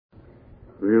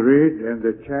We read in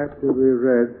the chapter we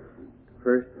read,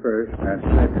 first verse and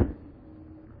second.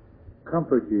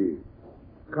 Comfort ye,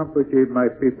 my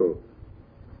people,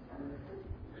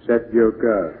 said your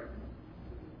God.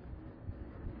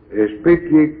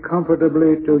 Speak ye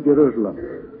comfortably to Jerusalem,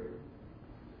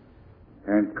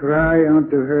 and cry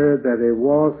unto her that a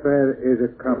warfare is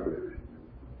accomplished,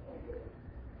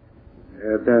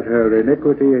 that her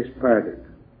iniquity is parted.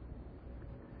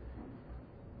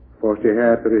 For she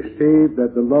hath received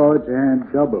at the Lord's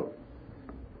hand double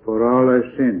for all her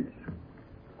sins.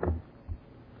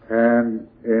 And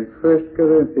in 1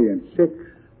 Corinthians 6,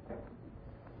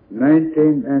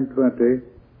 19 and 20,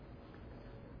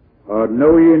 or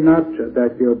know ye not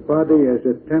that your body is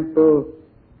a temple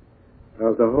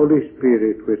of the Holy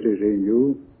Spirit which is in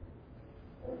you,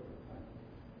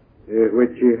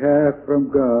 which ye have from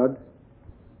God,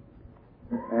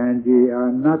 and ye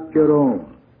are not your own?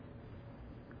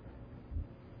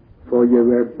 For ye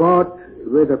were bought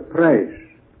with a price.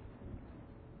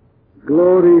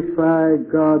 Glorify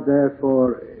God,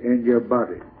 therefore, in your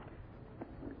body.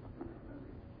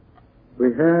 We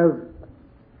have,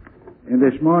 in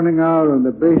this morning hour, on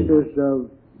the basis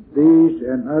of these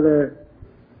and other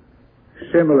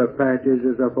similar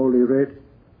passages of Holy Writ,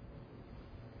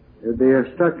 the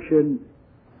instruction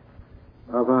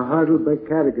of a Heidelberg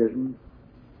Catechism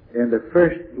in the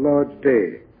first Lord's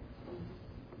Day.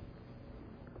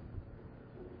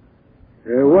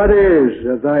 What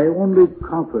is thy only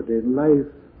comfort in life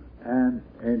and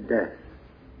in death?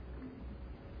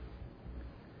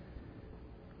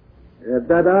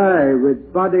 That I,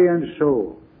 with body and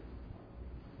soul,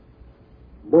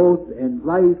 both in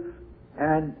life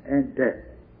and in death,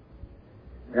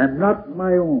 am not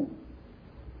my own,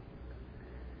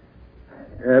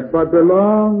 but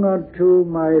belong unto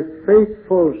my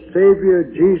faithful Savior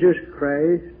Jesus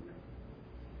Christ,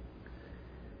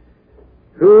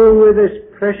 who with his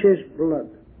precious blood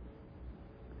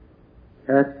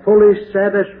hath fully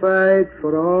satisfied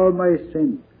for all my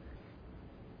sins,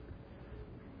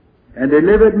 and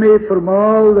delivered me from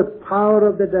all the power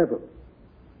of the devil,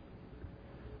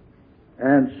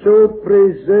 and so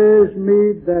preserves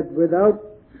me that without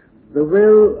the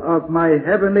will of my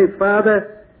heavenly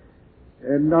Father,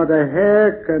 not a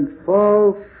hair can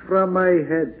fall from my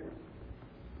head.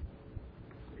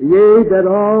 Yea, that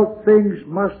all things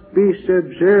must be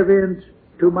subservient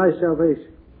to my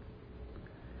salvation.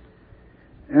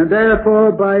 And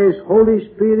therefore, by his Holy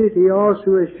Spirit, he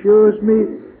also assures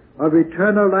me of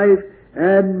eternal life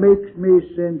and makes me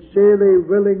sincerely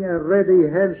willing and ready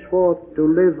henceforth to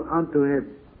live unto him.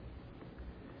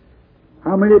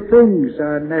 How many things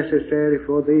are necessary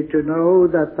for thee to know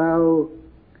that thou,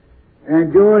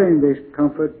 enjoying this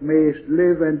comfort, mayest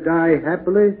live and die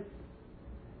happily?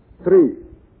 3.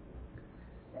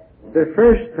 The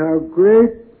first, how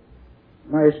great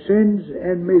my sins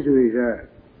and miseries are.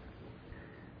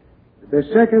 The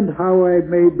second, how I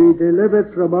may be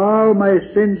delivered from all my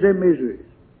sins and miseries.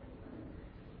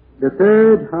 The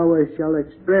third, how I shall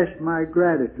express my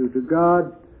gratitude to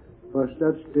God for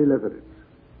such deliverance.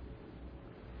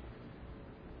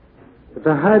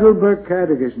 The Heidelberg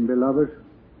Catechism, beloved,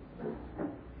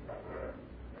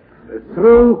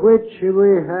 through which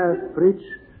we have preached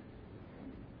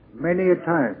many a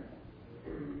time.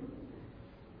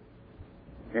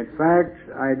 In fact,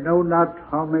 I know not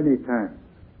how many times.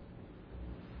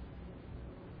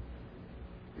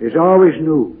 Is always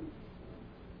new,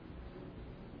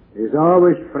 is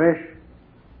always fresh,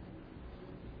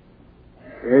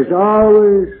 is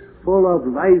always full of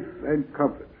life and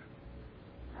comfort.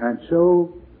 And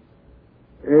so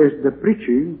is the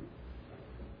preaching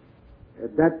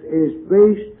that is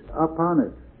based upon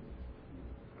it,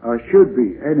 or should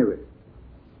be anyway.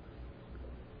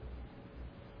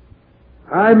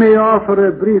 I may offer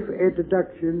a brief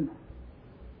introduction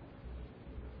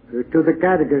to the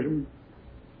Catechism,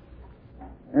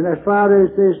 and as far as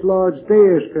this Lord's Day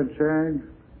is concerned,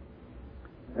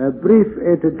 a brief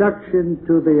introduction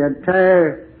to the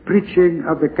entire preaching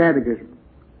of the Catechism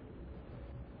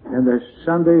and the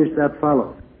Sundays that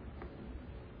follow.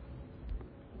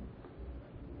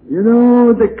 You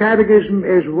know, the Catechism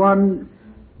is one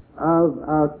of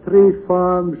our 3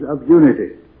 forms of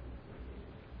unity.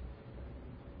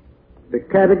 The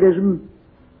Catechism,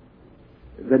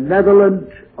 the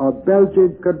Netherlands or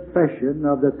Belgian Confession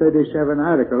of the 37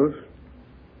 Articles,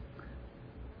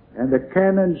 and the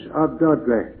Canons of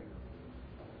Dordrecht.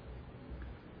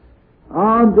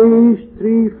 On these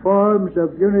 3 forms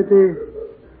of unity,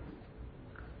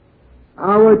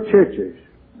 our churches,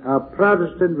 our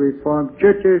Protestant Reformed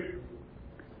churches,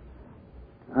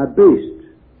 are based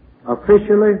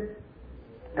officially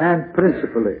and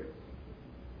principally.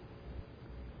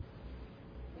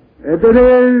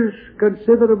 There is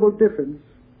considerable difference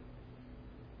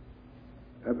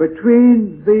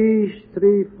between these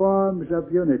three forms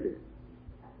of unity.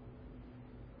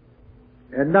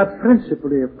 And not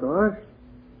principally, of course,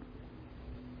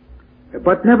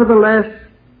 but nevertheless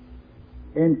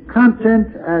in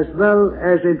content as well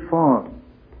as in form.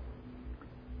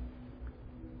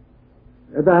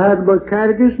 The Heidelberg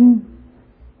Catechism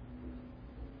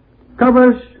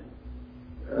covers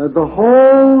the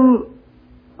whole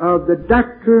of the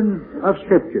doctrine of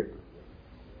Scripture,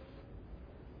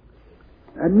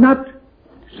 and not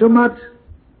so much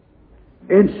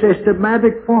in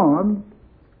systematic form,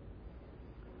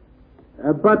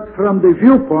 but from the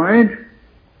viewpoint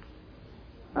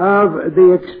of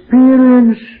the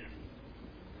experience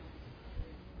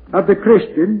of the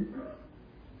Christian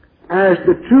as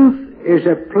the truth is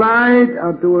applied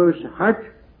unto his heart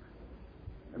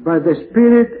by the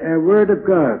Spirit and Word of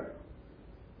God.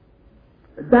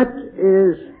 That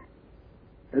is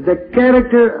the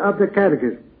character of the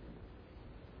Catechism.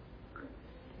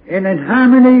 And in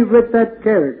harmony with that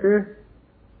character,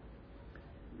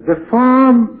 the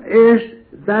form is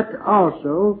that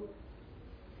also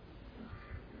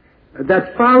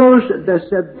that follows the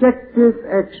subjective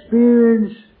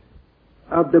experience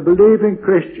of the believing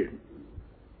Christian.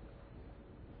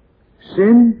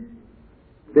 Sin,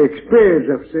 the experience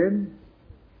of sin,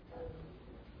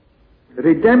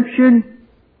 redemption,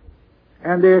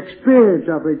 and the experience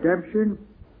of redemption,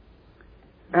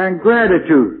 and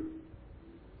gratitude,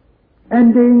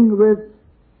 ending with,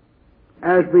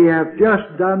 as we have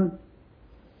just done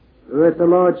with the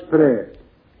Lord's Prayer.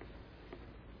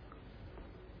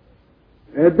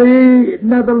 The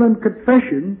Netherlands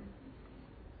Confession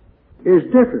is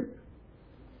different.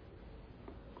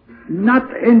 Not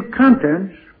in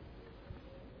contents,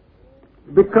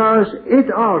 because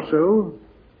it also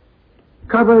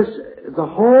covers the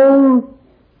whole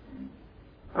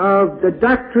of the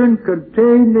doctrine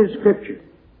contained in Scripture.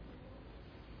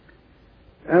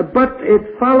 But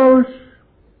it follows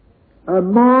a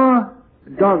more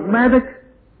dogmatic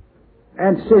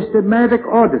and systematic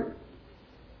order.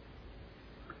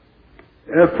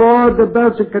 For the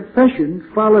Belgian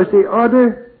Confession follows the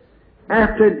order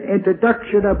after an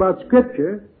introduction about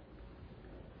Scripture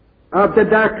of the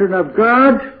doctrine of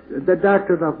God, the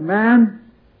doctrine of man,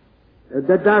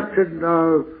 the doctrine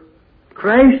of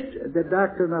Christ, the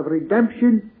doctrine of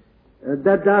redemption,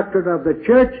 the doctrine of the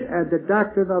church, and the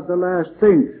doctrine of the last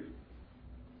things.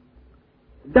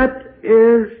 That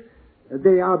is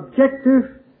the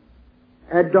objective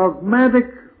and dogmatic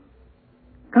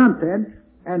content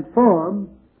and form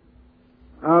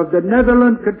of the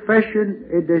Netherlands Confession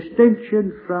in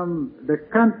distinction from the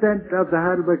content of the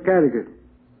Heidelberg Catechism.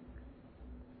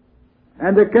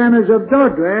 And the canons of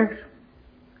Dordrecht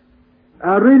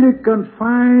are really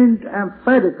confined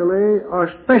emphatically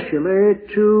or specially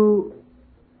to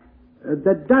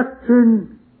the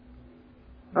doctrine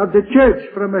of the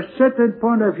church from a certain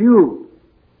point of view.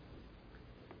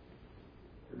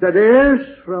 That is,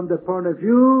 from the point of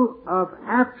view of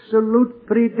absolute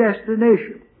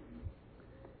predestination,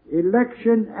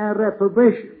 election and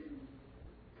reprobation.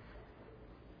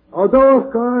 Although,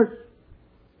 of course,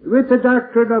 with the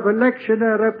doctrine of election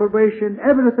and reprobation,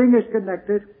 everything is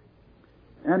connected,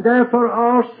 and therefore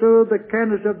also the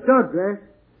canons of Dordrecht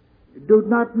do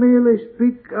not merely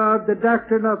speak of the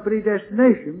doctrine of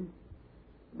predestination,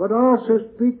 but also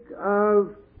speak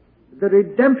of the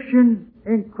redemption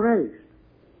in Christ,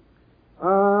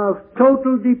 of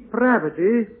total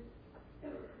depravity,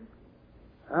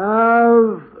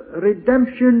 of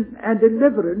redemption and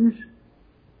deliverance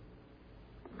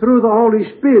through the Holy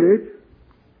Spirit,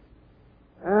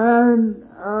 and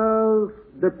of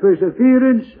the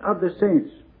perseverance of the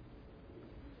saints.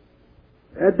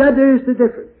 That is the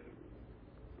difference.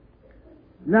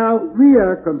 Now, we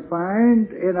are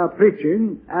confined in our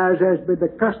preaching, as has been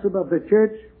the custom of the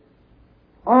church,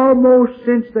 almost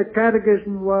since the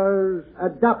Catechism was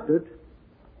adopted,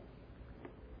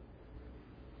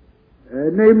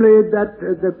 namely that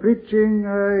the preaching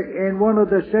in one of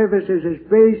the services is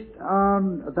based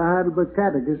on the Heidelberg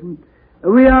Catechism.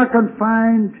 We are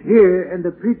confined here in the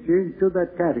preaching to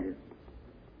that catechism.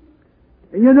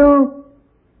 And you know,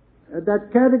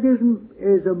 that catechism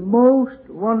is a most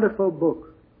wonderful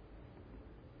book.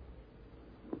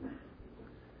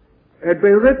 It had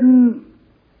been written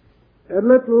a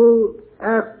little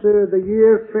after the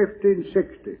year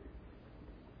 1560.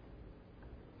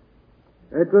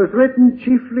 It was written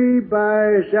chiefly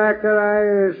by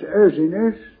Zacharias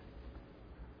Ursinus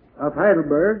of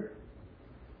Heidelberg,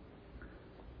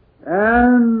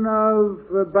 and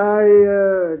by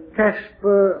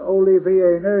Caspar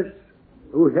Olivianus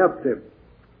who helped him.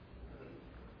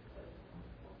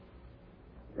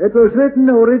 It was written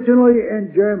originally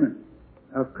in German,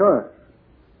 of course.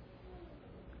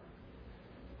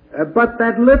 But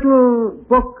that little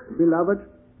book, beloved,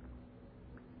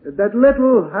 that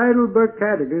little Heidelberg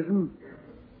Catechism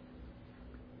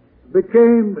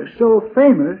became so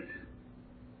famous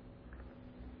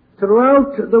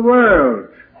throughout the world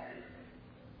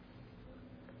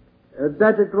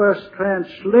that it was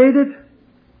translated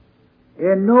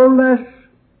in no less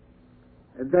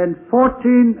than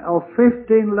 14 or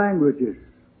 15 languages.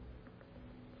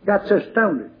 That's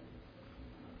astounding.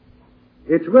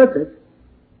 It's worth it.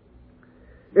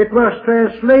 It was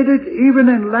translated even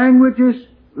in languages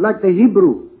like the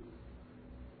Hebrew.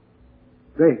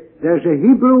 There's a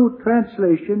Hebrew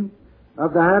translation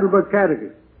of the Heidelberg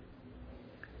Catechism.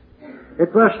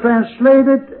 It was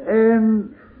translated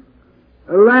in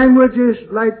languages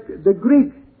like the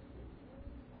Greek,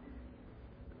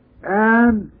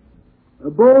 and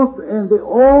both in the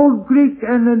Old Greek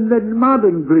and in the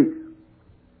Modern Greek.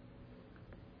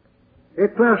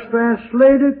 It was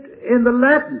translated in the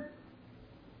Latin,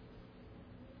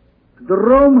 the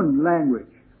Roman language.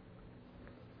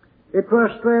 It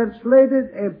was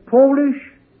translated in Polish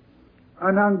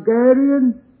and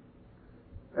Hungarian,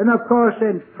 and of course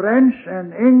in French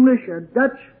and English and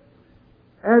Dutch,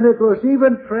 and it was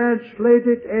even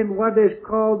translated in what is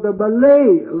called the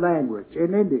Malay language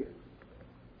in India.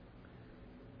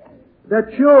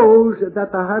 That shows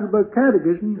that the Heidelberg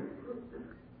Catechism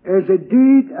is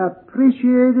indeed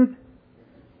appreciated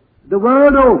the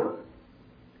world over,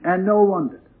 and no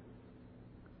wonder.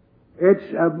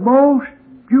 It's a most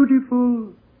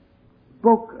beautiful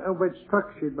book of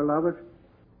instruction, beloved,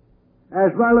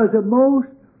 as well as a most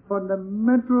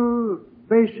fundamental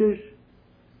basis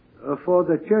for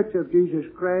the Church of Jesus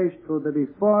Christ, for the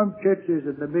Reformed churches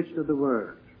in the midst of the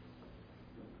world.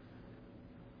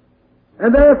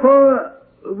 And therefore,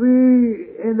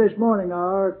 we, in this morning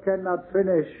hour, cannot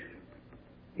finish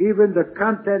even the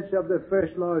contents of the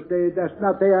first Lord's Day. That's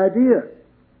not the idea.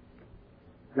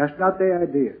 That's not the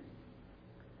idea.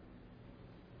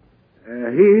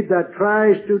 He that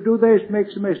tries to do this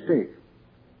makes a mistake.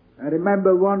 I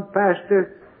remember one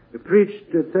pastor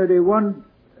preached 31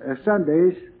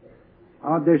 Sundays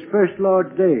on this first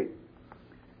Lord's Day.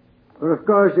 But of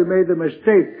course he made the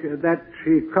mistake that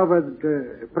he covered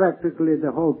practically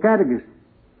the whole catechism.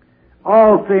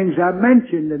 All things are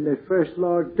mentioned in this first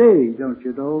Lord's Day, don't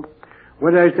you know?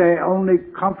 Whether it's the only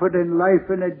comfort in life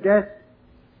and in death,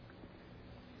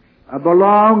 I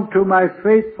belong to my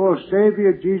faithful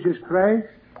Savior, Jesus Christ.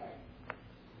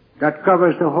 That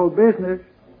covers the whole business.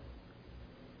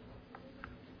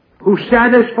 Who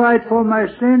satisfied for my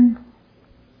sin,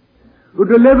 who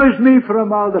delivers me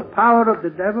from all the power of the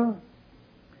devil,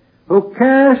 who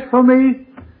cares for me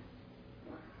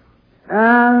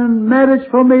and merits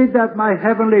for me that my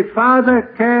Heavenly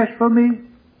Father cares for me,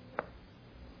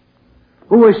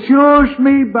 who assures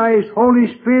me by His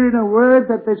Holy Spirit and Word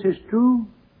that this is true,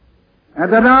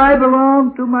 and that I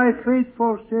belong to my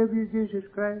faithful Savior Jesus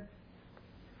Christ,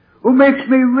 who makes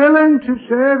me willing to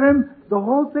serve Him, the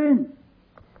whole thing.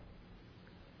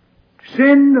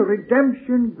 Sin,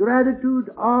 redemption, gratitude,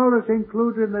 all is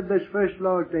included in this first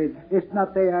Lord's Day. It's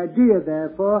not the idea,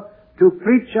 therefore, to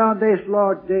preach on this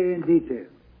Lord's Day in detail.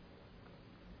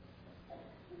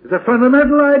 The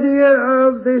fundamental idea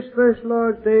of this first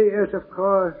Lord's Day is, of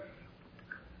course,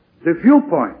 the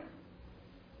viewpoint.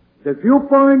 The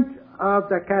viewpoint of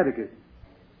the Catechism.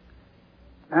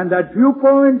 And that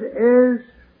viewpoint is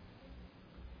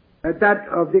that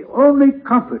of the only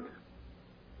comfort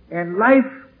in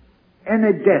life and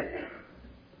in death.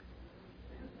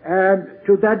 And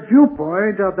to that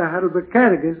viewpoint of the Heidelberg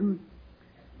Catechism,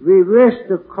 we wish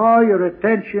to call your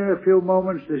attention a few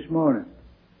moments this morning.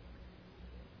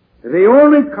 The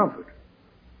only comfort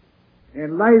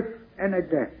in life and in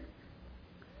death.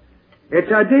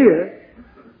 Its idea,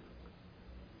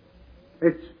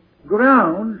 its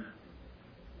grounds,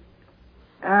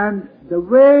 and the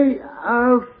way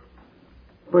of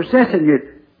possessing it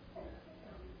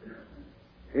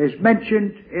is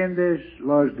mentioned in this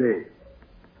Lord's Day.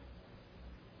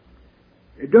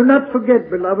 Do not forget,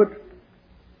 beloved,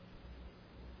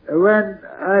 when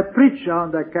I preach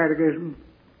on the Catechism,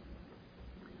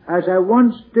 as I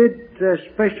once did,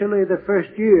 especially the first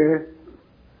year,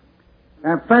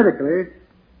 emphatically,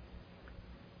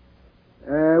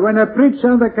 when I preach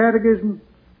on the Catechism,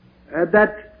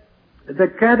 that the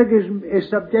Catechism is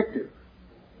subjective.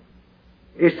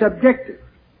 It's subjective.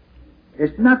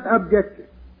 It's not objective.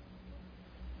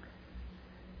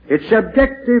 It's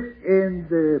subjective in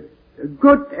the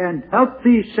good and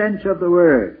healthy sense of the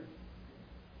word.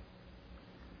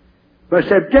 By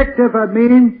subjective I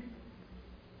mean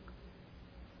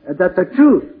that the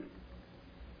truth,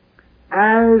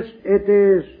 as it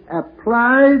is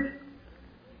applied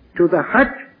to the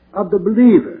heart of the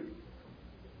believer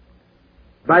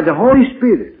by the Holy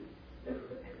Spirit,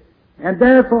 and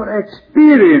therefore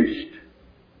experienced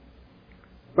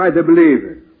by the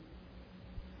believer,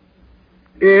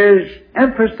 is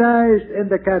emphasized in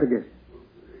the Catechism.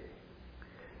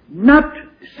 Not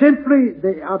simply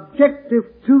the objective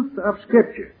truth of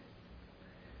Scripture,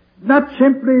 not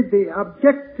simply the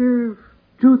objective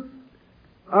truth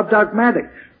of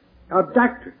dogmatics, of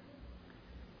doctrine,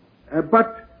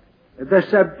 but the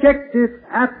subjective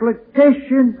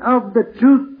application of the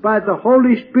truth by the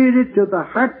Holy Spirit to the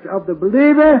heart of the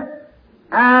believer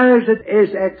as it is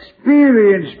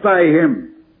experienced by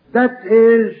him. That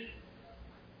is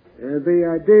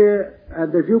the idea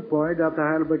and the viewpoint of the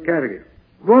Heidelberg Catechism.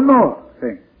 One more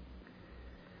thing.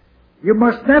 You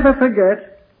must never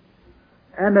forget,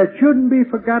 and it shouldn't be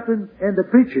forgotten in the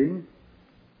preaching,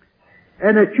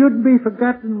 and it shouldn't be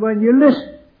forgotten when you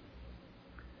listen,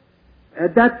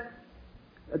 that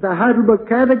the Heidelberg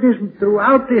Catechism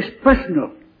throughout is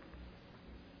personal.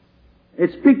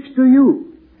 It speaks to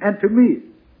you and to me.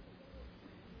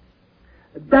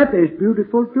 That is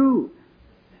beautiful too.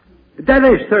 That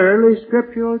is thoroughly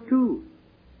scriptural too.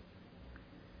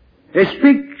 It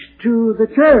speaks to the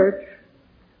church,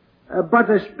 but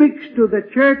it speaks to the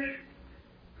church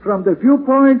from the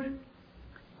viewpoint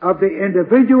of the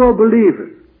individual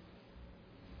believer.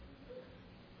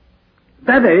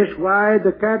 That is why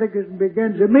the Catechism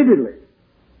begins immediately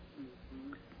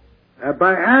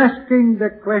by asking the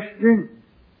question,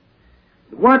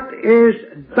 what is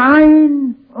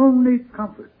thine only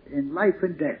comfort in life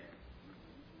and death?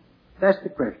 That's the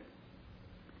question.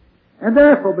 And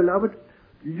therefore, beloved,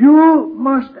 you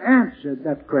must answer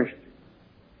that question.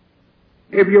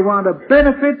 If you want to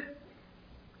benefit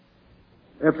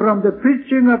from the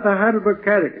preaching of the Heidelberg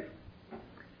Catechism,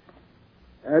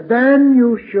 then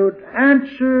you should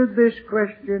answer this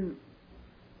question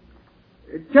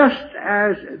just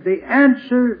as the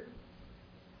answer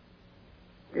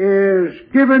is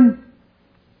given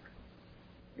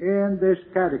in this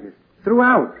catechism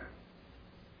throughout,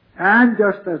 and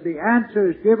just as the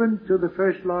answer is given to the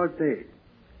first Lord's Day.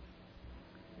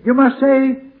 You must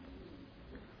say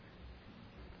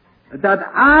that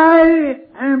I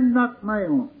am not my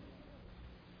own.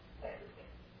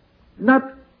 Not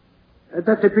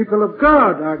that the people of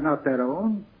God are not their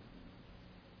own.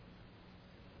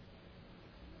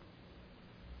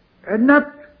 And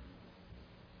not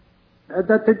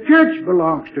that the church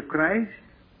belongs to Christ.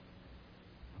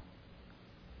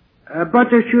 But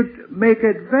they should make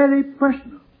it very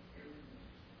personal.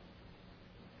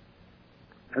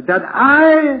 That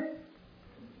I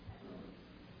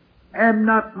am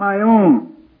not my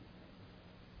own.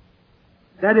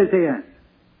 That is the answer.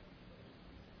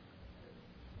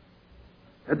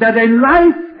 That in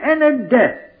life and in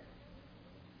death,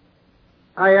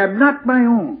 I am not my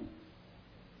own.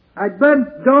 I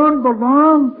don't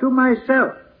belong to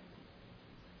myself.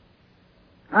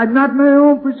 I'm not my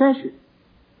own possession.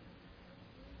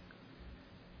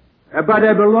 But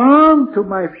I belong to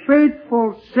my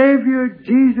faithful Savior,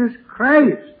 Jesus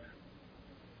Christ.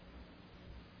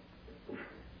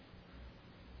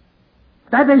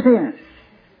 That is the answer.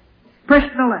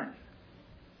 Personal answer.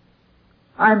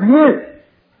 I'm His.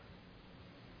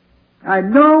 I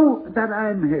know that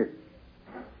I'm His.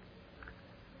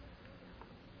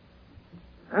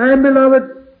 And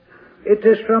beloved, it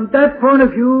is from that point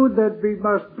of view that we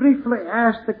must briefly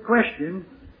ask the question,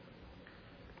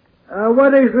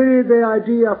 what is really the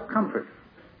idea of comfort?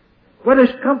 What is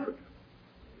comfort?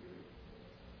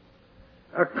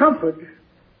 Comfort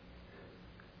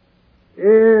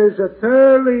is a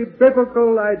thoroughly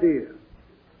biblical idea.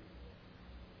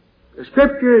 The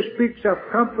Scripture speaks of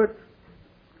comfort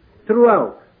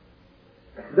throughout.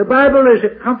 The Bible is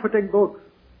a comforting book.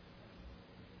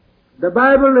 The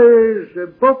Bible is a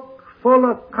book full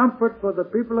of comfort for the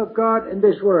people of God in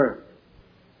this world.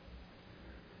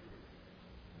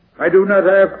 I do not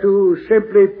have to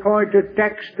simply point a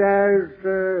text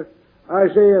as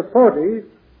Isaiah 40,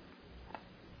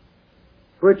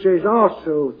 which is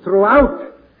also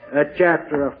throughout a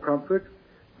chapter of comfort.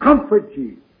 Comfort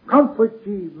ye,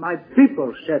 my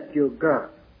people, saith your God.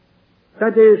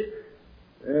 That is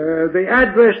the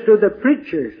address to the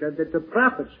preachers and to the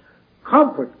prophets.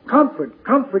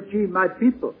 Comfort ye, my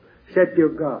people, saith your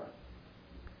God.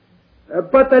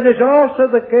 But that is also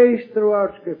the case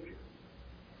throughout Scripture.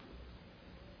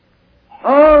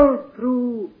 All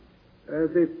through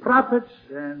the prophets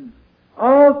and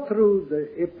all through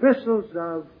the epistles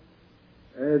of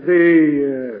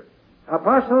the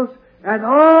apostles, and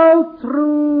all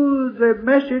through the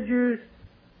messages,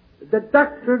 the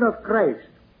doctrine of Christ,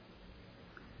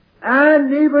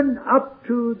 and even up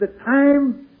to the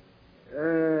time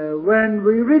when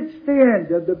we reach the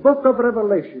end of the book of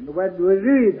Revelation, when we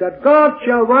read that God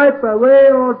shall wipe away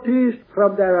all tears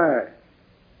from their eyes.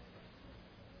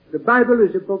 The Bible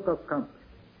is a book of comfort.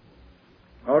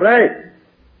 All right.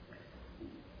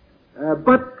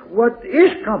 But what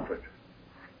is comfort?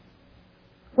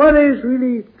 What is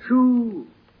really true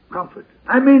comfort?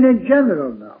 I mean in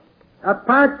general now.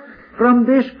 Apart from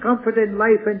this comfort in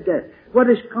life and death. What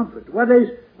is comfort? What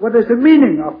is the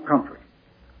meaning of comfort?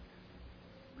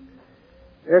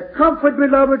 Comfort,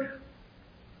 beloved,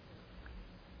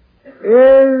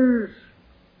 is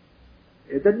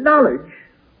the knowledge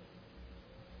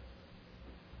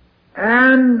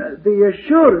and the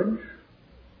assurance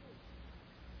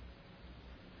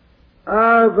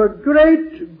of a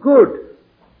great good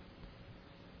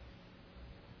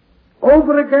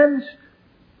over against,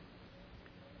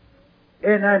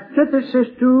 in antithesis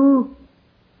to,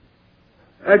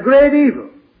 a great evil.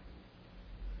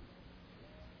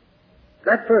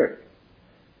 That first.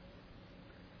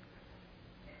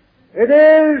 It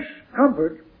is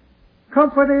comfort.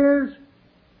 Comfort is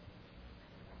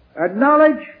a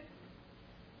knowledge,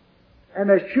 an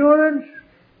assurance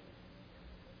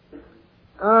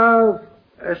of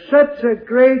such a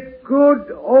great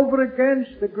good over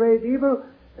against the great evil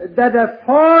that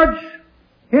affords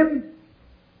him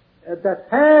that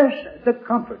has the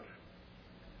comfort,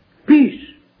 peace,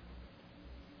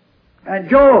 and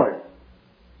joy,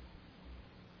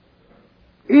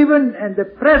 even in the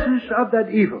presence of that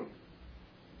evil,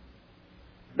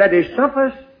 that he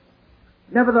suffers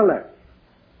nevertheless.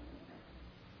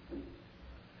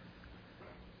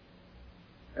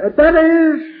 That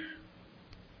is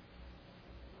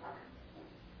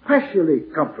especially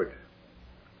comfort.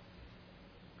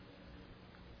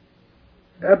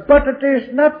 But it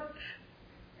is not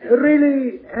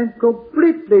really and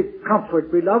completely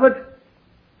comfort, beloved,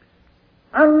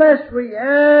 unless we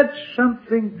add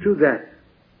something to that.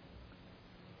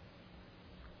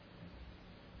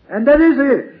 And that is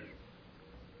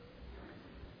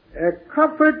it.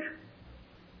 Comfort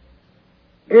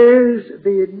is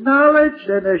the knowledge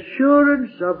and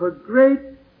assurance of a great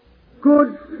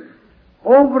good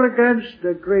over against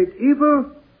a great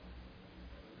evil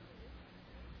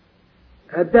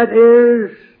that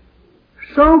is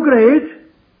so great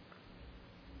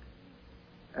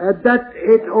that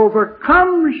it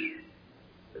overcomes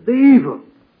the evil.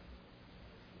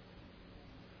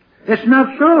 It's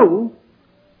not so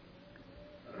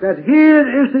that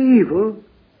here is the evil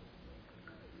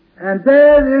and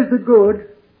there is the good,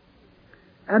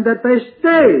 and that they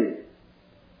stay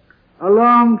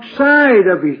alongside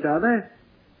of each other,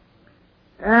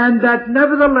 and that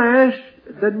nevertheless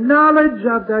the knowledge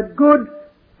of that good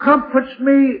comforts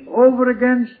me over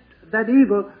against that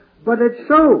evil. But it's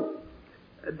so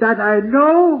that I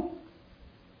know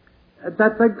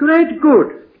that the great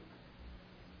good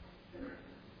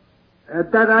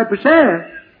that I possess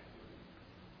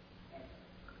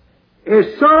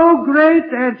is so great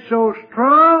and so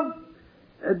strong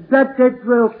that it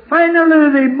will finally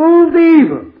remove the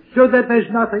evil, so that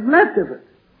there's nothing left of it.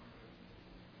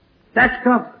 That's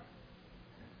comfort.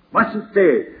 Mustn't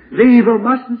stay. The evil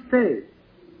mustn't stay.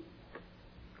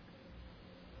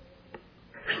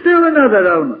 Still another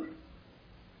element.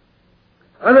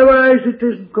 Otherwise it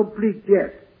isn't complete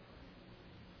yet.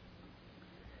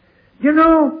 You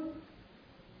know,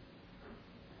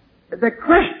 the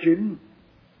question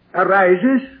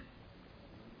arises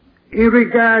in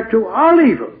regard to all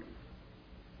evil.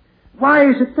 Why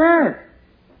is it there?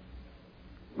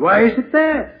 Why is it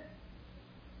there?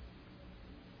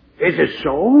 Is it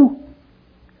so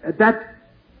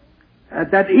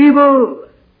that evil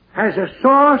has a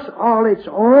source all its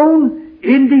own,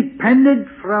 independent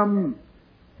from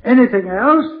anything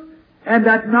else, and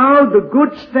that now the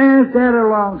good stands there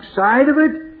alongside of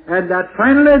it, and that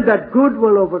finally that good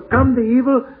will overcome the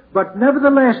evil? But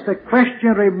nevertheless the question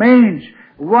remains,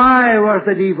 why was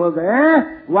that evil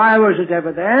there? Why was it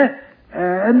ever there?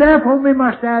 And therefore we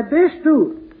must add this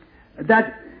too,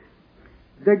 that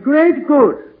the great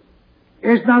good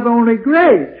is not only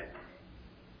great,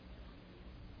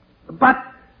 but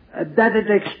that it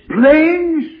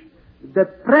explains the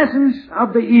presence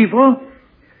of the evil,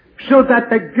 so that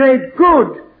the great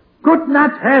good could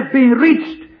not have been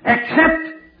reached except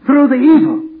through the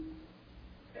evil.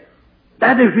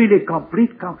 That is really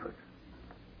complete comfort.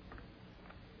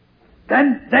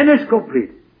 Then it's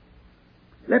complete.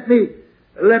 Let me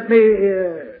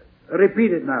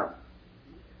repeat it now.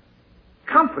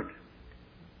 comfort,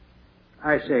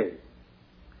 I say,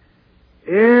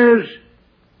 is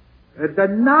the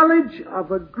knowledge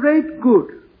of a great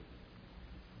good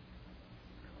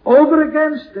over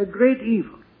against a great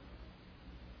evil.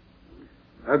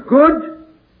 A good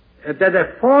that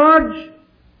affords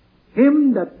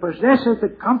him that possesses the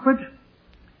comfort,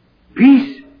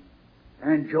 peace,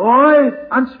 and joy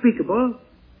unspeakable.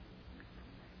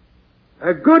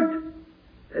 A good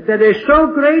that is so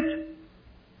great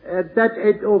that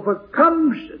it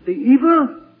overcomes the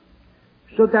evil,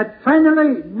 so that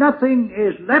finally nothing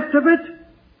is left of it,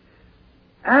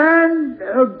 and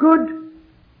a good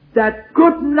that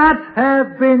could not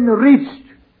have been reached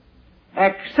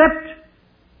except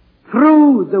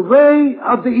through the way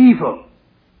of the evil.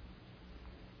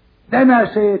 Then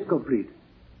I say it's complete.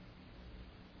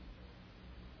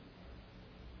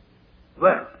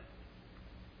 Well,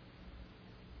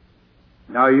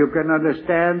 now you can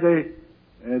understand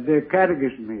the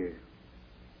catechism here.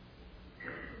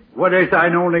 What is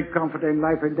thine only comfort in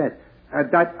life and death?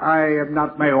 That I am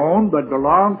not my own, but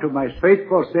belong to my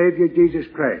faithful Savior Jesus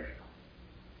Christ.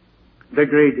 The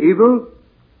great evil,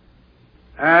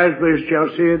 as we shall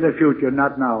see in the future,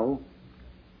 not now,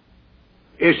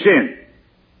 is sin.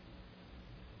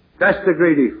 That's the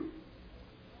great evil.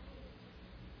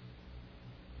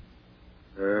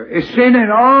 Is sin in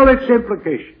all its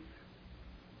implications.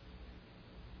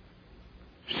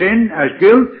 Sin as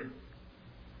guilt,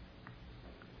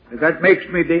 that makes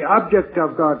me the object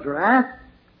of God's wrath.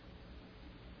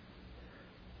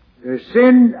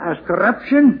 Sin as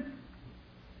corruption,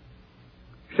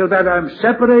 so that I'm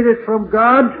separated from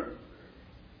God,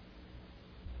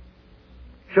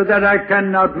 so that I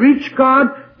cannot reach God,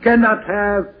 cannot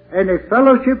have any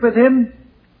fellowship with Him.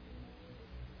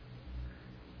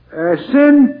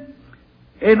 Sin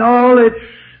in all its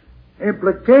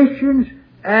implications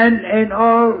and in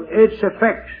all its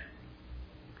effects,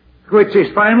 which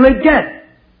is finally death.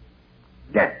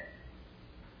 Death.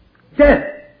 Death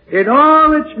in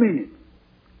all its meaning.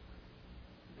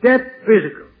 Death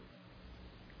physical.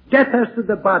 Death as to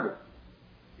the body.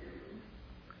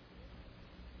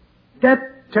 Death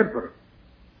temporal.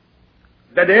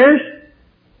 That is,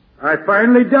 I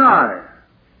finally die.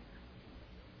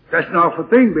 That's an awful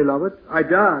thing, beloved. I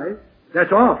die.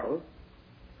 That's awful.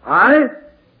 I,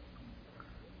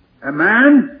 a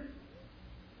man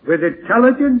with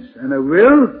intelligence and a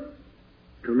will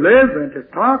to live and to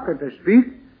talk and to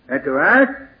speak and to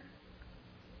act,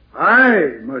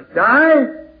 I must die.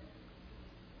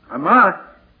 I must.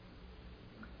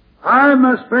 I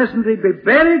must presently be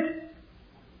buried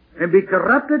and be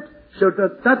corrupted so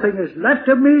that nothing is left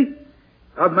of me,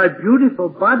 of my beautiful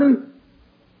body.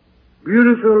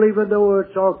 Beautiful even though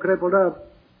it's all crippled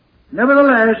up.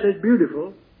 Nevertheless, it's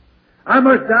beautiful. I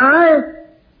must die.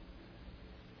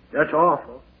 That's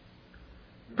awful.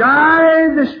 Die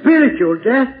the spiritual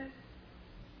death,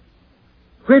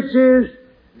 which is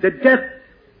the death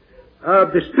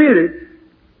of the spirit,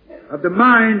 of the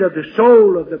mind, of the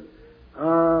soul, of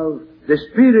the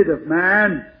spirit of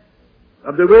man,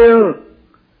 of the will,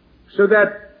 so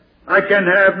that I can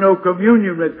have no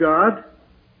communion with God,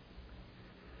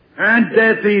 and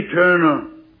death eternal.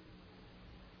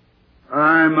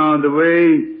 I'm on the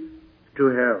way to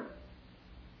hell.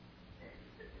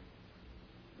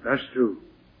 That's true.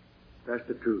 That's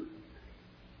the truth.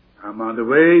 I'm on the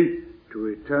way to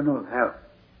eternal hell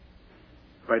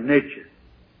by nature.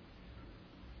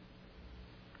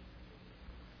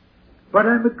 But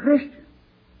I'm a Christian.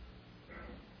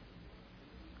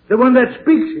 The one that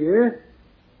speaks here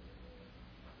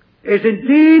is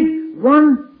indeed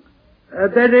one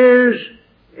that is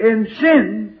in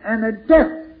sin and in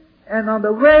death and on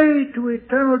the way to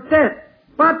eternal death.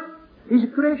 But he's a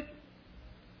Christian.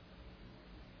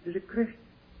 He's a Christian.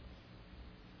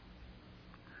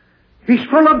 He's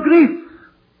full of grief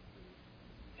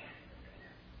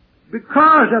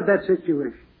because of that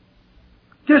situation.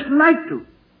 Just like to.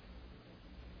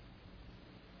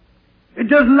 It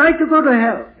doesn't like to go to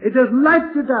hell. It doesn't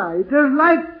like to die. It doesn't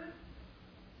like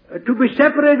to be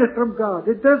separated from God.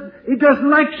 It doesn't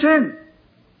like sin.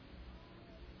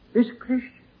 It's a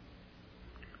Christian.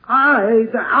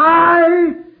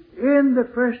 I in the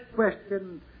first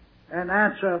question and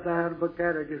answer of the Heidelberg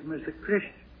Catechism is a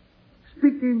Christian,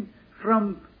 speaking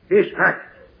from his heart,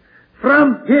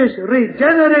 from his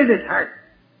regenerated heart.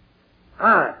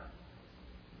 I.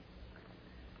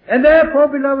 And therefore,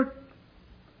 beloved,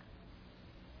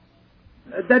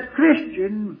 that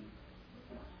Christian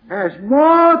has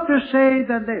more to say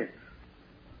than this.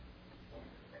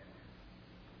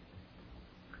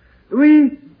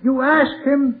 You ask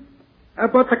him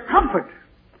about the comfort.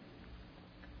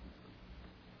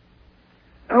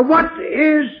 What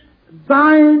is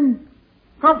thine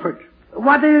comfort?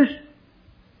 What is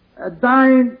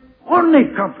thine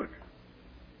only comfort?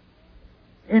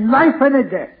 In life and in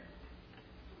death.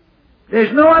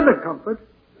 There's no other comfort.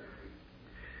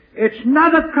 It's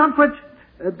not a comfort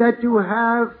that you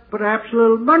have perhaps a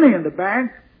little money in the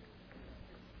bank.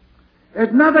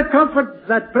 It's not a comfort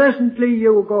that presently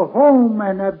you go home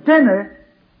and have dinner.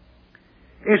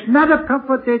 It's not a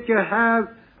comfort that you have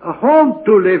a home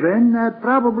to live in,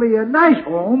 probably a nice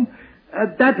home.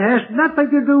 That has nothing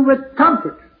to do with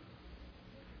comfort.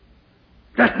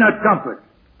 That's not comfort.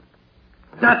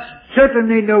 That's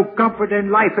certainly no comfort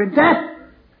in life and death.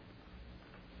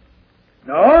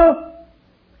 No.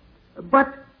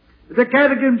 But the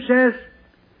Catechism says,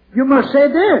 you must say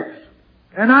this,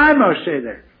 and I must say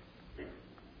this.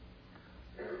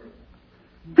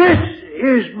 This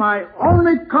is my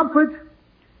only comfort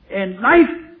in life,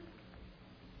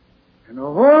 in the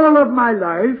whole of my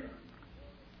life,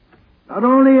 not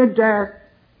only in death,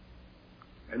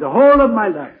 in the whole of my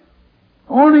life.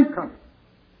 Only comfort.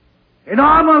 In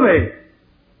all my ways.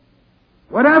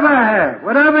 Whatever I have,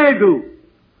 whatever I do,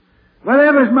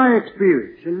 whatever is my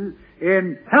experience,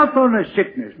 in health or in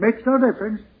sickness, makes no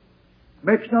difference.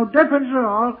 Makes no difference at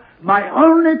all. My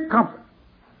only comfort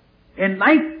in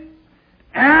life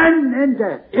and in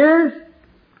death is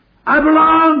I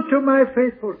belong to my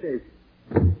faithful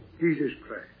Savior, Jesus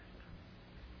Christ.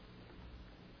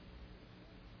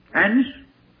 Hence,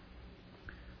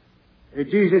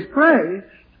 Jesus Christ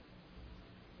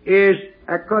is,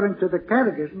 according to the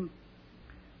Catechism,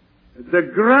 the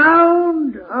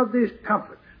ground of this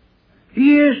comfort.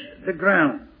 He is the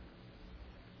ground.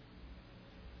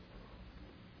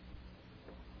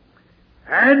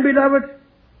 And, beloved,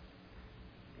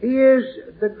 He is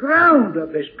the ground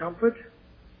of this comfort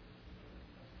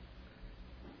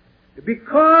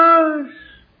because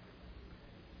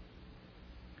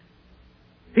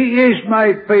He is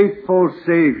my faithful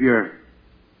Savior.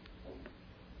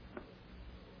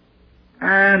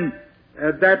 And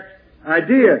that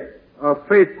idea of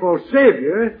faithful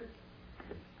Savior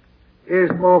is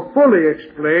more fully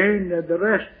explained in the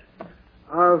rest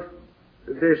of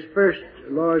this first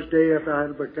Lord's Day of the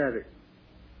Heidelberg Catechism.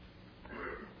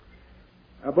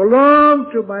 I belong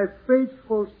to my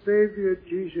faithful Savior,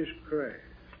 Jesus Christ,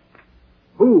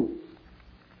 who,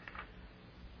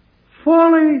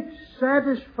 fully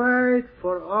satisfied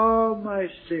for all my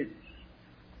sins,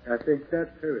 I think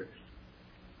that first,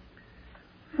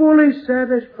 fully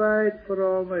satisfied for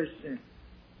all my sins,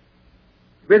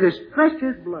 with His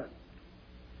precious blood,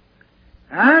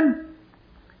 and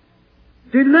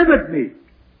delivered me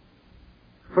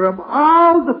from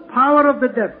all the power of the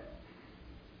devil,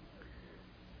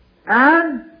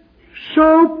 and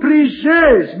so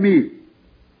preserves me.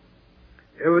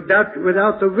 Without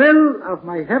the will of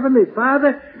my Heavenly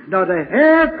Father, not a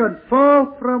hair can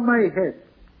fall from my head.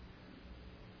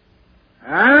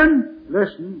 And,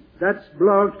 listen, that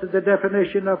belongs to the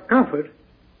definition of comfort.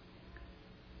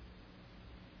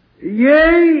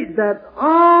 Yea, that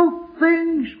all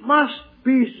things must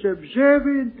be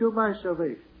subservient to my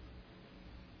salvation.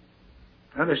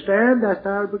 Understand? That's the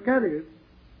Heidelberg Catechism.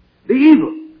 The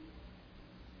evil.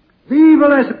 The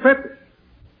evil has a purpose.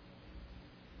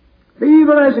 The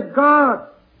evil has a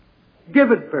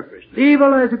God-given purpose. The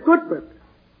evil has a good purpose.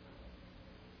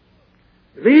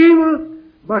 The evil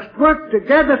must work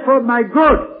together for my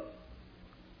good.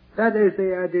 That is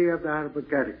the idea of the Heidelberg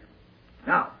Catechism.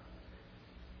 Now,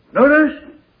 notice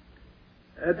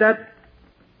that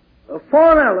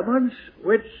four elements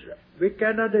which we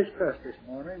cannot discuss this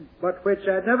morning, but which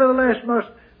I nevertheless must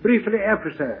briefly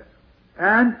emphasize,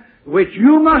 and which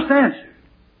you must answer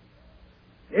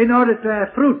in order to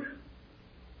have fruit.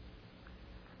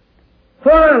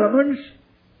 Four elements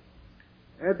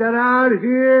that are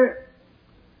here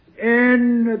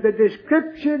in the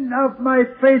description of my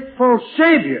faithful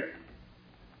Savior.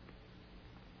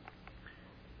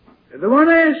 The one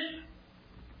is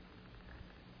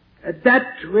that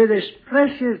with His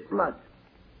precious blood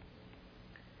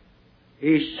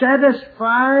He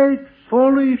satisfied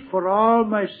fully for all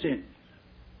my sins.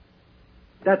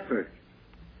 That first.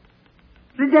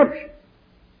 Redemption.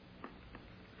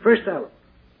 First element.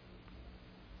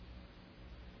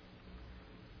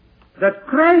 That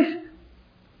Christ,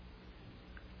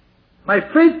 my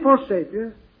faithful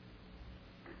Savior,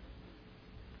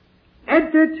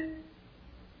 entered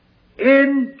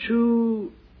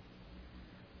into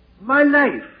my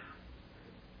life,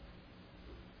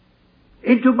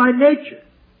 into my nature,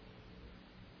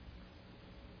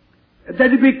 and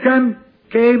that He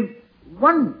became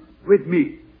one with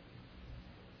me.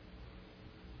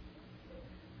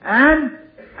 And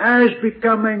as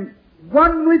becoming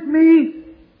one with me,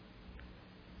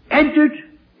 entered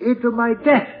into my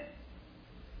death.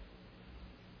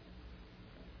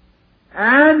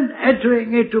 And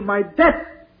entering into my death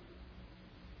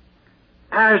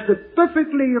as the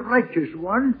perfectly righteous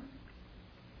one,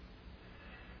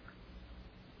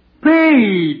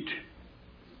 paid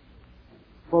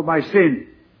for my sin,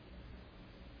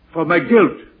 for my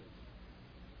guilt,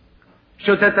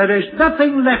 so that there is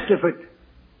nothing left of it.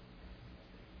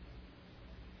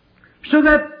 So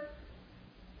that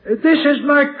this is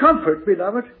my comfort,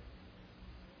 beloved,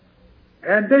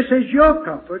 and this is your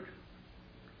comfort,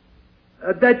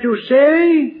 that you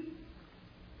say,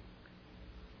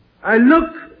 I look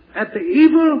at the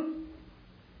evil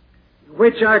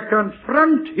which I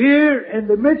confront here in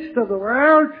the midst of the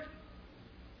world,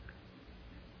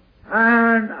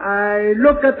 and I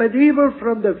look at that evil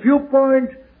from the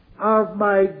viewpoint of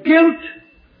my guilt,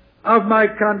 of my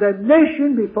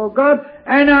condemnation before God,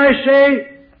 and I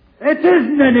say, it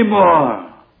isn't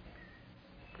anymore.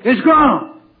 It's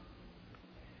gone.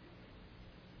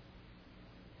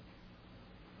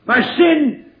 My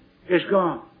sin is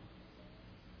gone.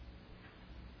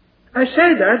 I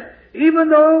say that even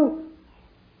though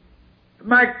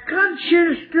my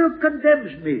conscience still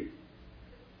condemns me.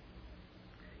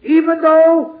 Even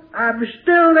though I'm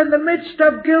still in the midst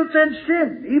of guilt and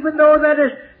sin. Even though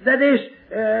that is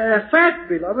a fact,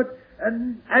 beloved.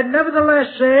 And I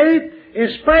nevertheless say,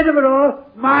 in spite of it all,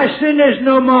 my sin is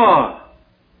no more.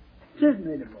 It isn't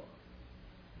anymore.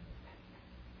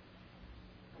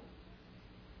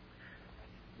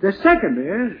 The second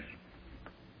is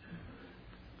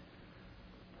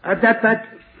that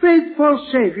faithful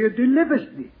Savior delivers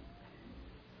me.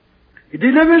 He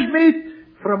delivers me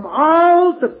from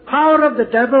all the power of the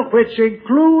devil, which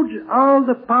includes all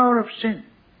the power of sin.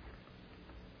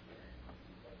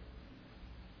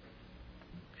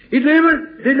 He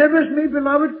delivers me,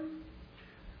 beloved,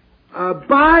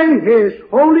 by His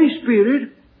Holy Spirit,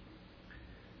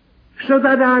 so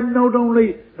that I'm not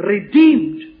only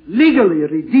redeemed, legally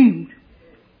redeemed,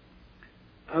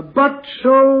 but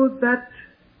so that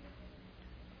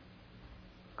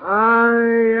I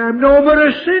am no more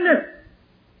a sinner.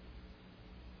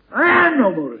 I am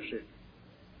no more a sinner.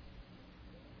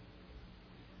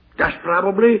 That's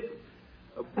probably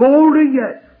bolder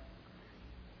yet.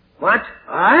 What?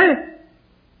 I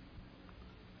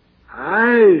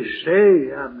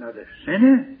say I'm not a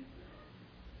sinner.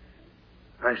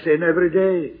 I sin every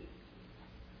day.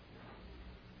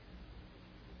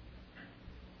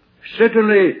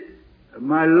 Certainly,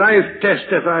 my life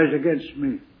testifies against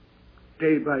me,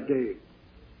 day by day.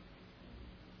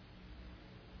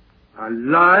 I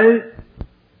lie,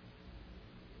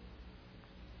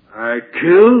 I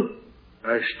kill,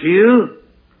 I steal,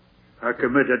 I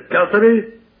commit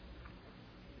adultery,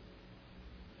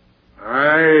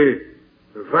 I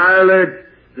violate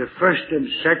the first and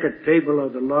second table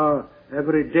of the law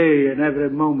every day and every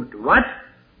moment. What?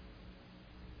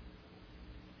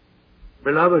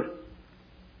 Beloved,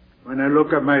 when I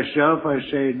look at myself, I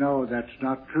say, no, that's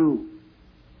not true.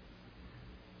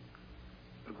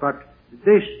 But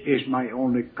this is my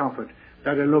only comfort,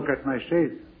 that I look at my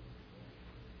Savior.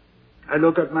 I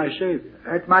look at my Savior,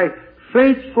 at my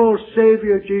faithful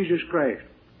Savior, Jesus Christ.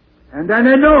 And then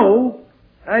I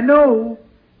know,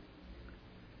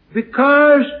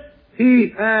 because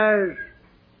He has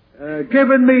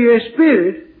given me a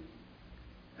Spirit,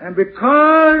 and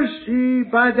because He,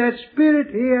 by that Spirit,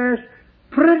 He has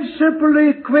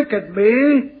principally quickened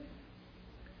me,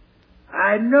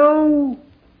 I know,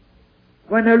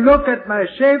 when I look at my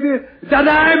Savior, that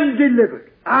I'm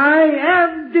delivered. I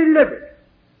am delivered.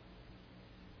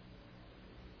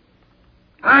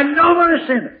 I'm no more a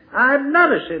sinner. I'm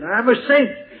not a sinner. I'm a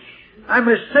saint. I'm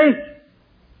a saint.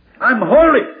 I'm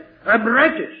holy. I'm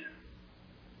righteous.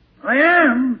 I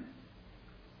am.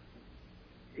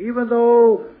 Even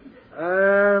though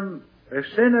I'm a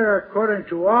sinner according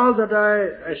to all that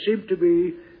I seem to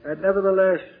be, and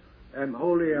nevertheless am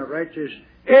holy and righteous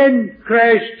in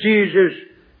Christ Jesus,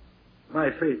 my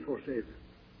faithful Savior.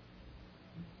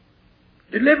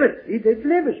 Delivered. He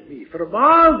delivers me from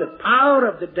all the power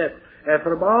of the devil and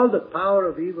from all the power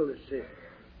of evil and sin.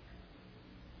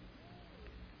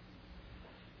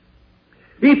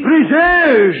 He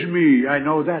preserves me. I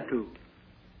know that too.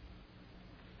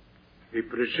 He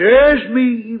preserves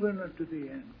me even unto the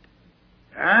end.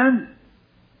 And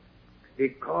He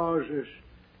causes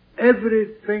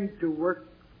everything to work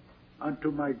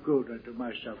unto my good, unto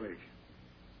my salvation.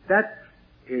 That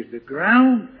is the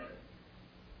ground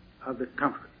of the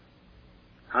comfort.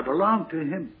 I belong to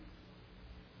Him.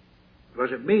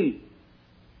 What does it mean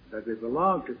that we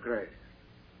belong to Christ?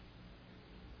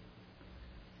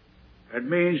 It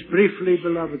means briefly,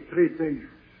 beloved, three things.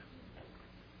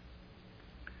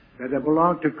 That I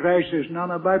belong to Christ is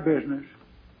none of my business.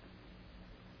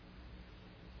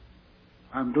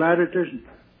 I'm glad it isn't.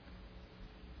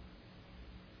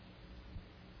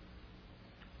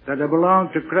 That I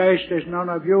belong to Christ is none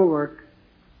of your work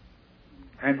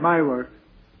and my work.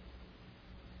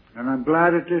 And I'm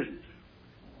glad it isn't.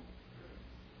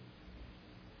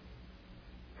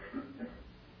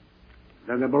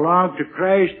 That I belong to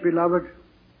Christ, beloved,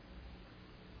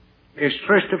 is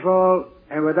first of all,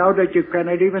 and without it you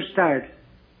cannot even start,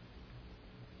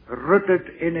 rooted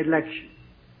in election.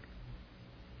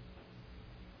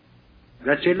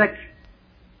 That's election.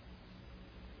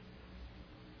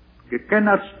 You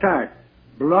cannot start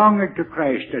belonging to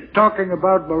Christ, talking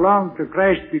about belonging to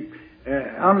Christ,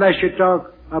 unless you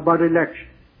talk about election.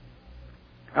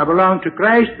 I belong to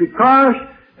Christ because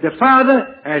the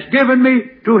Father has given me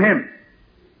to Him.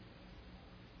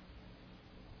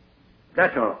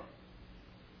 That's all.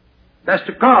 That's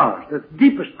the cause, the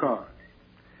deepest cause.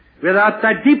 Without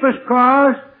that deepest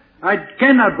cause, I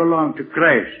cannot belong to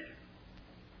Christ.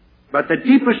 But the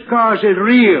deepest cause is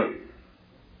real.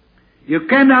 You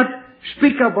cannot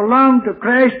speak of belong to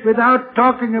Christ without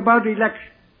talking about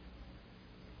election.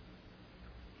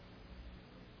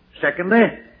 Secondly,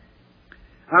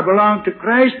 I belong to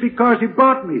Christ because He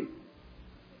bought me.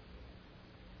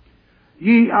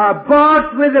 Ye are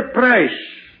bought with a price.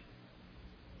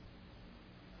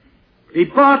 He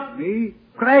bought me,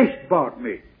 Christ bought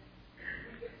me.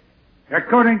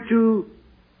 According to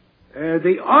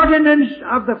the ordinance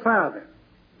of the Father,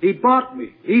 He bought me.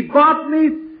 He bought me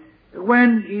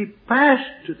when He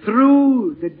passed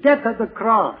through the death of the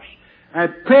cross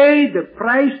and paid the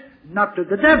price not to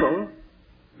the devil.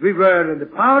 We were in the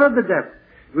power of the devil.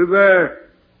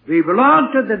 We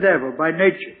belonged to the devil by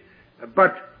nature.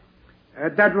 But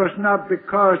that was not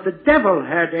because the devil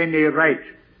had any right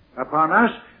upon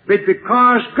us, but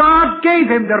because God gave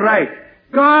him the right.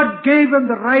 God gave him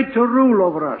the right to rule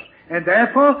over us. And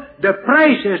therefore, the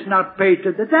price is not paid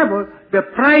to the devil, the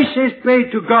price is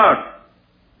paid to God.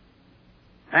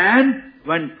 And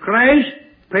when Christ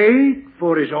paid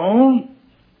for His own,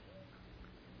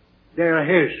 they're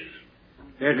His.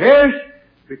 They're His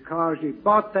because He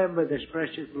bought them with His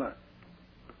precious blood.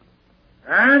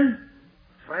 And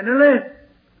finally,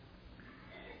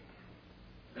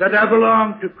 that I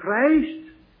belong to Christ.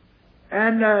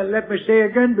 And let me say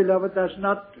again, beloved, that's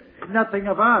nothing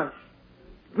of ours.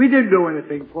 We didn't do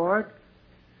anything for it.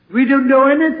 We didn't do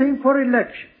anything for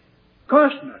election. Of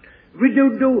course not. We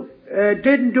didn't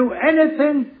do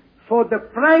anything for the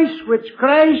price which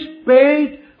Christ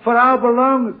paid for our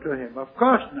belonging to Him. Of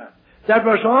course not. That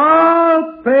was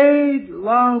all paid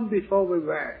long before we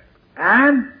were.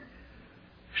 And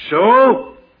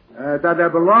so, that I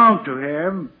belong to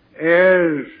Him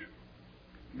is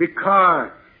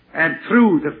because and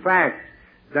through the fact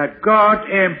that God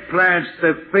implants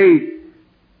the faith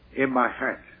in my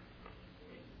heart.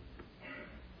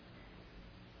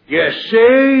 You're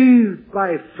saved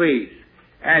by faith,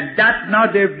 and that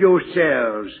not of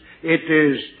yourselves. It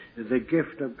is the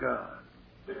gift of God.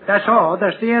 That's all.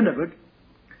 That's the end of it.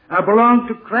 I belong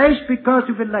to Christ because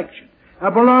of election. I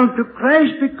belong to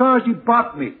Christ because He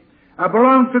bought me. I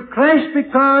belong to Christ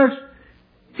because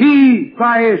He,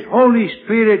 by His Holy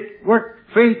Spirit, worked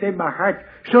faith in my heart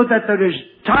so that there is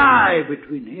tie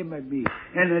between Him and me,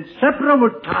 an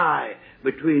inseparable tie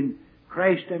between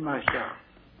Christ and myself.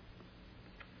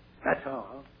 That's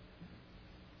all.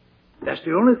 That's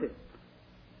the only thing.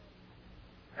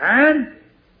 And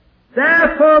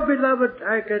therefore, beloved,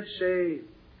 I can say,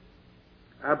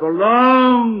 I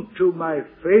belong to my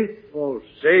faithful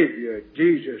Savior,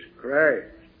 Jesus Christ,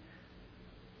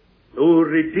 who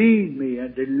redeemed me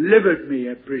and delivered me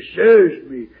and preserves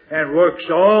me and works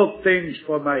all things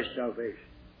for my salvation.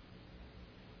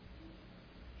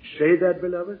 Say that,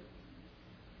 beloved?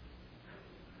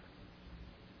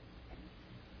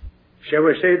 Shall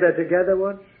we say that together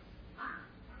once?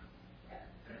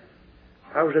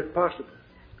 How is it possible?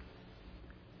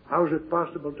 How is it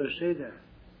possible to say that?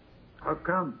 How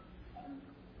come?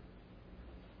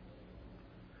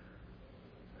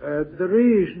 The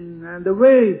reason and the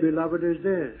way, beloved, is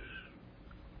this.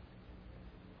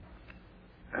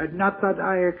 Not that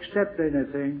I accept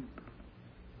anything,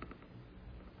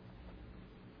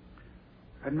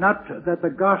 and not that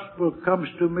the gospel comes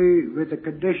to me with a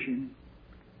condition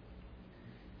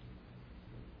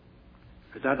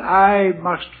that I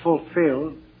must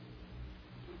fulfill,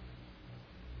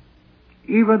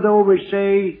 even though we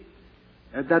say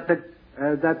that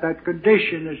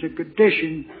condition is a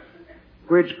condition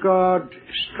which God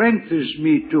strengthens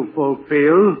me to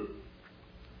fulfill.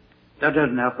 That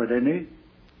doesn't help it any.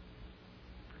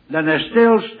 Then I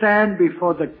still stand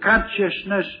before the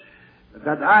consciousness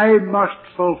that I must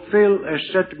fulfill a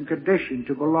certain condition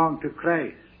to belong to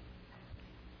Christ.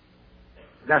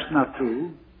 That's not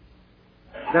true.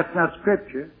 That's not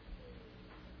Scripture.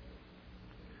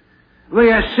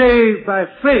 We are saved by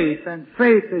faith, and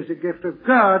faith is a gift of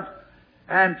God,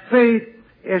 and faith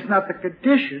is not the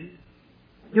condition.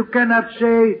 You cannot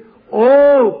say,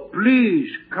 "Oh, please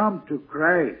come to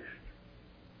Christ."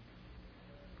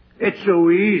 It's so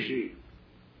easy.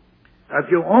 If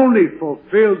you only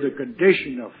fulfill the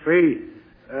condition of faith,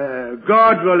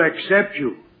 God will accept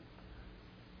you.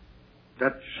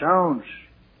 That sounds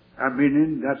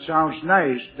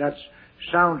nice. That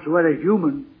sounds very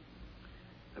human.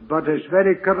 But it's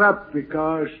very corrupt,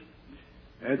 because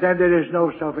then there is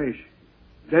no salvation.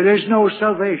 There is no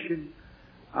salvation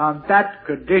on that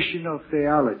condition of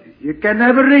theology. You can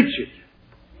never reach it.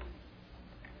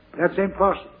 That's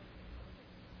impossible.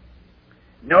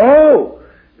 No,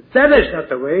 that is not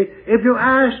the way. If you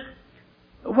ask,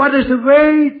 what is the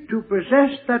way to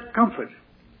possess that comfort?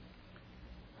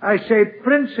 I say,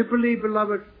 principally,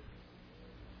 beloved,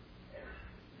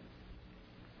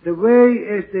 the way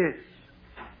is this: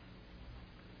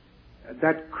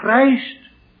 that Christ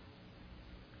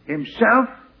Himself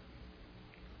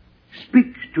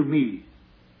speaks to me.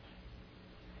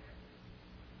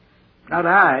 Not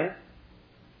I,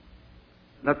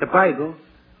 not the Bible,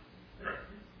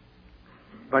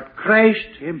 but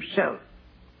Christ Himself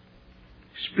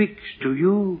speaks to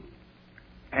you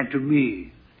and to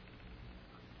me.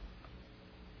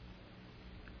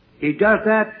 He does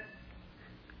that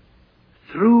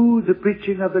through the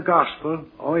preaching of the gospel.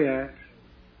 Oh yes.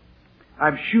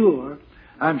 I'm sure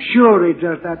He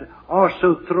does that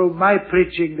also through my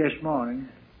preaching this morning.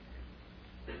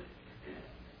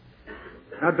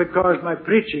 Not because my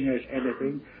preaching is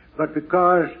anything, but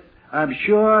because I'm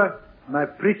sure my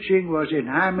preaching was in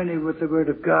harmony with the Word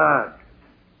of God.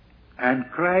 And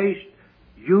Christ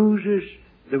uses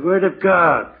the Word of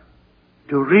God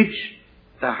to reach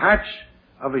the hearts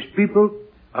of His people,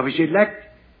 of His elect,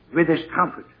 with His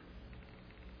comfort.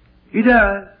 He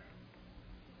does.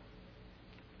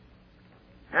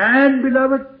 And,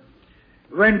 beloved,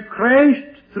 when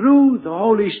Christ, through the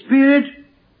Holy Spirit,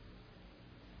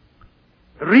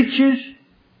 reaches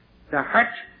the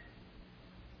heart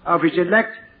of His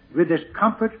elect with His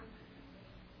comfort,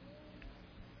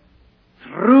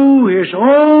 through His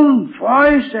own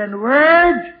voice and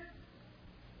word,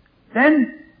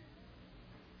 then,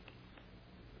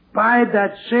 by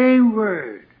that same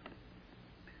word,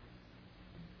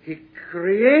 He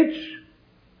creates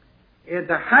in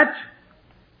the heart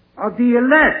of the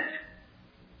elect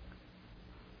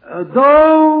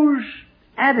those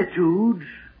attitudes,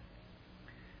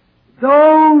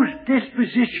 those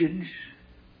dispositions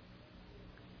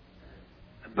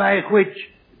by which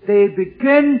they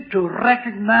begin to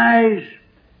recognize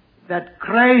that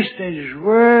Christ and His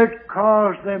Word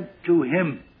calls them to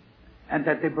Him, and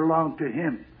that they belong to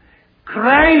Him.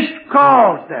 Christ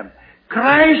calls them.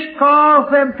 Christ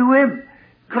calls them to Him.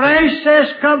 Christ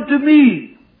says, "Come to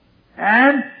me."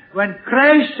 And when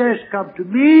Christ says, "Come to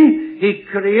me," He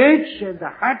creates in the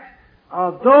heart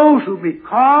of those whom He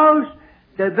calls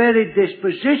the very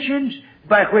dispositions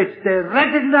by which they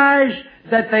recognize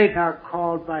that they are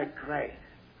called by Christ.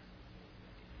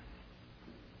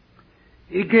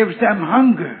 He gives them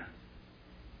hunger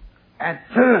and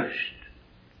thirst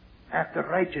after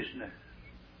righteousness.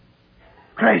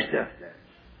 Christ does that.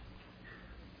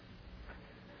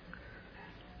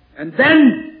 And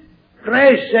then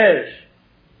Christ says,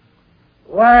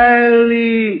 while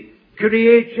He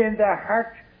creates in their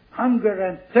heart hunger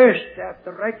and thirst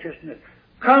after righteousness,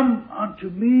 "Come unto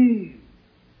me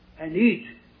and eat.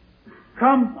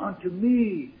 Come unto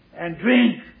me and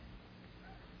drink."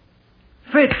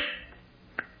 Fits.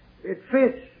 It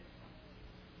fits.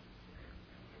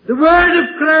 The Word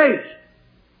of Christ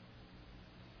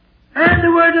and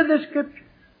the Word of the Scripture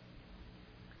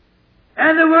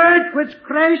and the Word which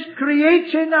Christ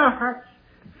creates in our hearts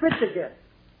fit together.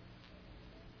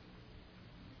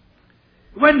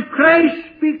 When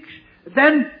Christ speaks,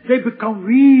 then they become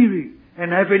weary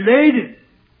and heavy laden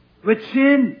with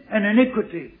sin and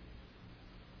iniquity.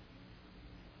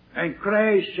 And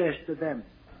Christ says to them,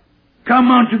 "Come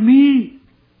unto me,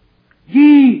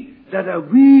 ye that are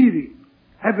weary,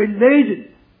 heavy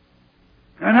laden,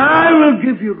 and I will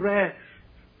give you rest."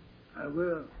 I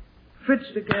will.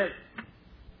 Fits together.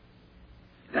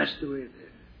 That's the way it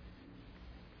is.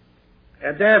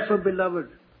 And therefore, beloved,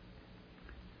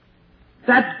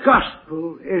 that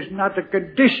gospel is not a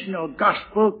conditional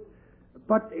gospel,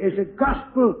 but is a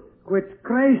gospel which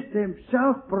Christ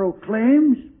himself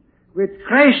proclaims, which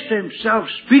Christ himself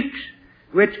speaks,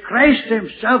 which Christ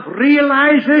himself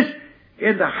realizes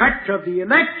in the hearts of the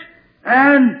elect,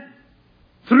 and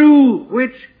through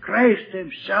which Christ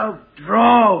himself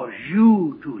draws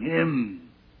you to him.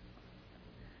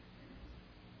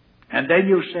 And then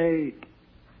you say,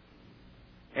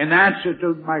 in answer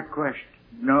to my question,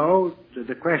 no, to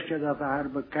the question of the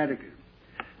Heidelberg Catechism,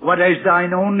 what is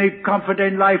thine only comfort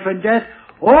in life and death?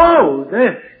 Oh,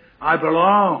 this, I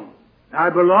belong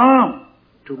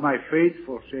to my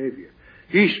faithful Savior.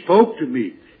 He spoke to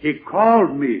me. He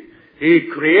called me. He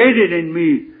created in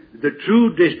me the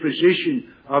true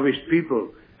disposition of his people.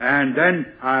 And then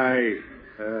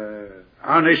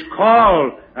on his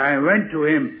call, I went to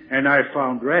him and I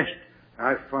found rest.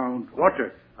 I found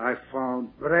water. I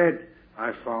found bread.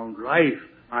 I found life.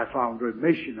 I found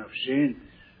remission of sins.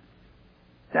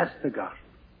 That's the gospel.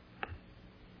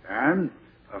 And,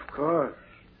 of course,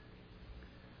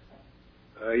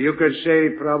 you could say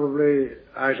probably,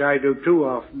 as I do too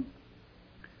often,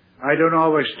 I don't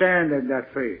always stand in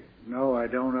that faith. No, I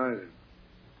don't either.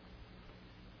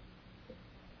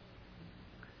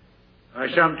 I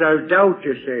sometimes doubt,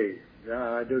 you say.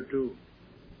 Yeah, I do too.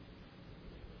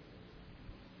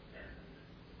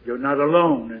 You're not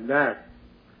alone in that.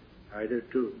 I do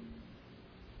too.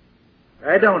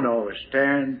 I don't always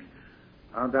stand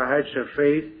on the heights of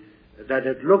faith that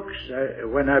it looks,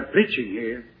 when I'm preaching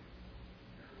here,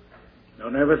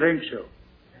 don't ever think so.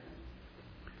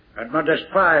 I'm not as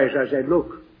pious as I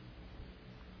look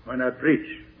when I preach.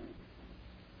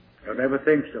 Don't ever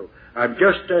think so. I'm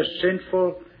just as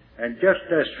sinful and just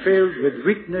as filled with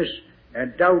weakness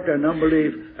and doubt and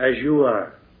unbelief as you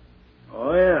are.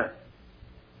 Oh yeah.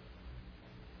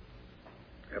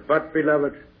 But,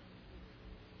 beloved,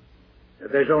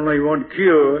 there's only one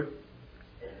cure,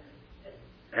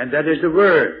 and that is the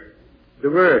Word. The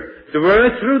Word. The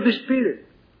Word through the Spirit.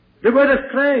 The Word of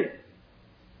Christ.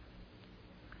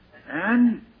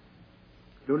 And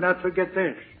do not forget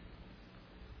this.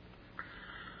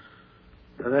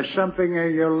 There's something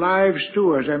in your lives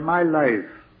too, as in my life.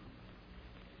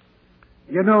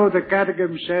 You know, the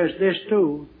Catechism says this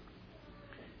too.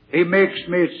 He makes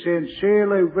me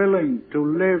sincerely willing to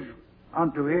live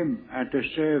unto him and to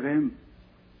serve him.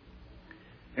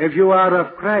 If you are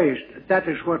of Christ, that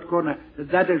is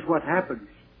what happens.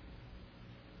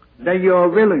 Then you are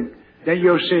willing. Then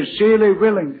you're sincerely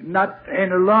willing, not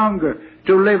any longer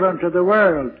to live unto the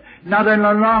world, not any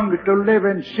longer to live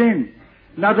in sin,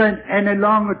 not any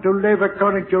longer to live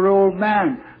according to your old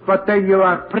man, but then you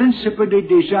are principally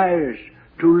desirous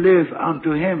to live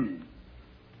unto him.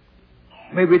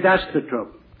 Maybe that's the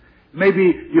trouble.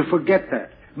 Maybe you forget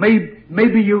that.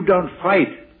 Maybe you don't fight.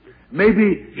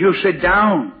 Maybe you sit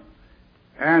down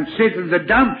and sit in the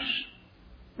dumps.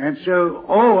 And so,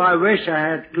 I wish I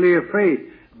had clear faith.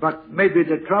 But maybe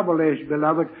the trouble is,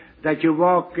 beloved, that you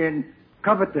walk in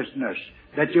covetousness,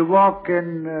 that you walk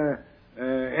in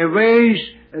ways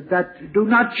that do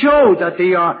not show that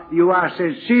you are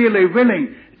sincerely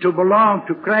willing to belong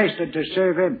to Christ and to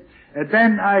serve him. And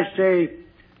then I say,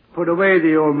 put away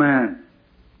the old man.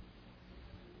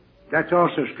 That's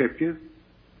also Scripture.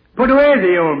 Put away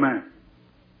the old man.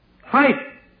 Fight.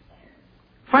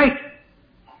 Fight.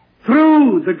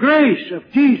 Through the grace of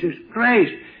Jesus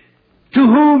Christ, to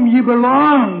whom ye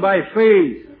belong by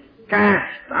faith,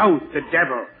 cast out the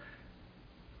devil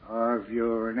of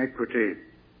your iniquity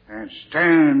and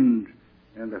stand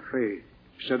in the faith,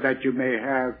 so that you may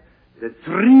have the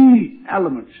three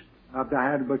elements of the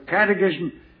Heidelberg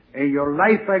Catechism in your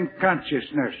life and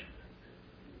consciousness.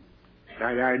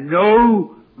 That I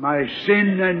know my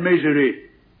sin and misery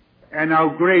and how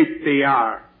great they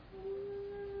are.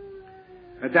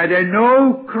 That I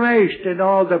know Christ and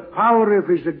all the power of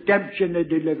his redemption and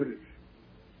deliverance.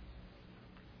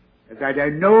 That I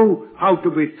know how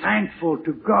to be thankful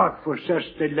to God for such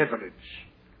deliverance.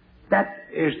 That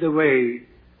is the way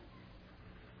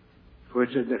which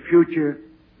in the future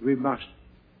we must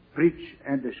preach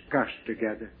and discuss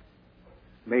together.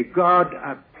 May God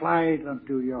apply it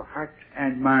unto your heart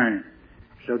and mind,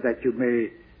 so that you may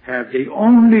have the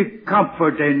only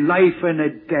comfort in life and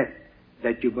in death,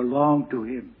 that you belong to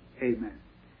him. Amen.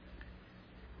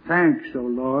 Thanks, O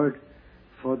Lord,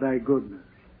 for thy goodness.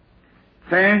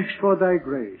 Thanks for thy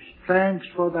grace. Thanks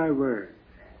for thy word.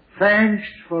 Thanks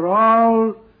for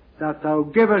all that thou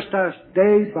givest us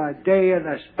day by day, and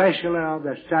especially on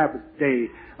the Sabbath day,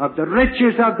 of the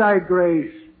riches of thy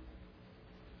grace.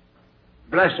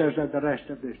 Bless us at the rest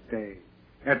of this day,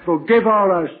 and forgive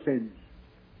all our sins.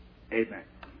 Amen.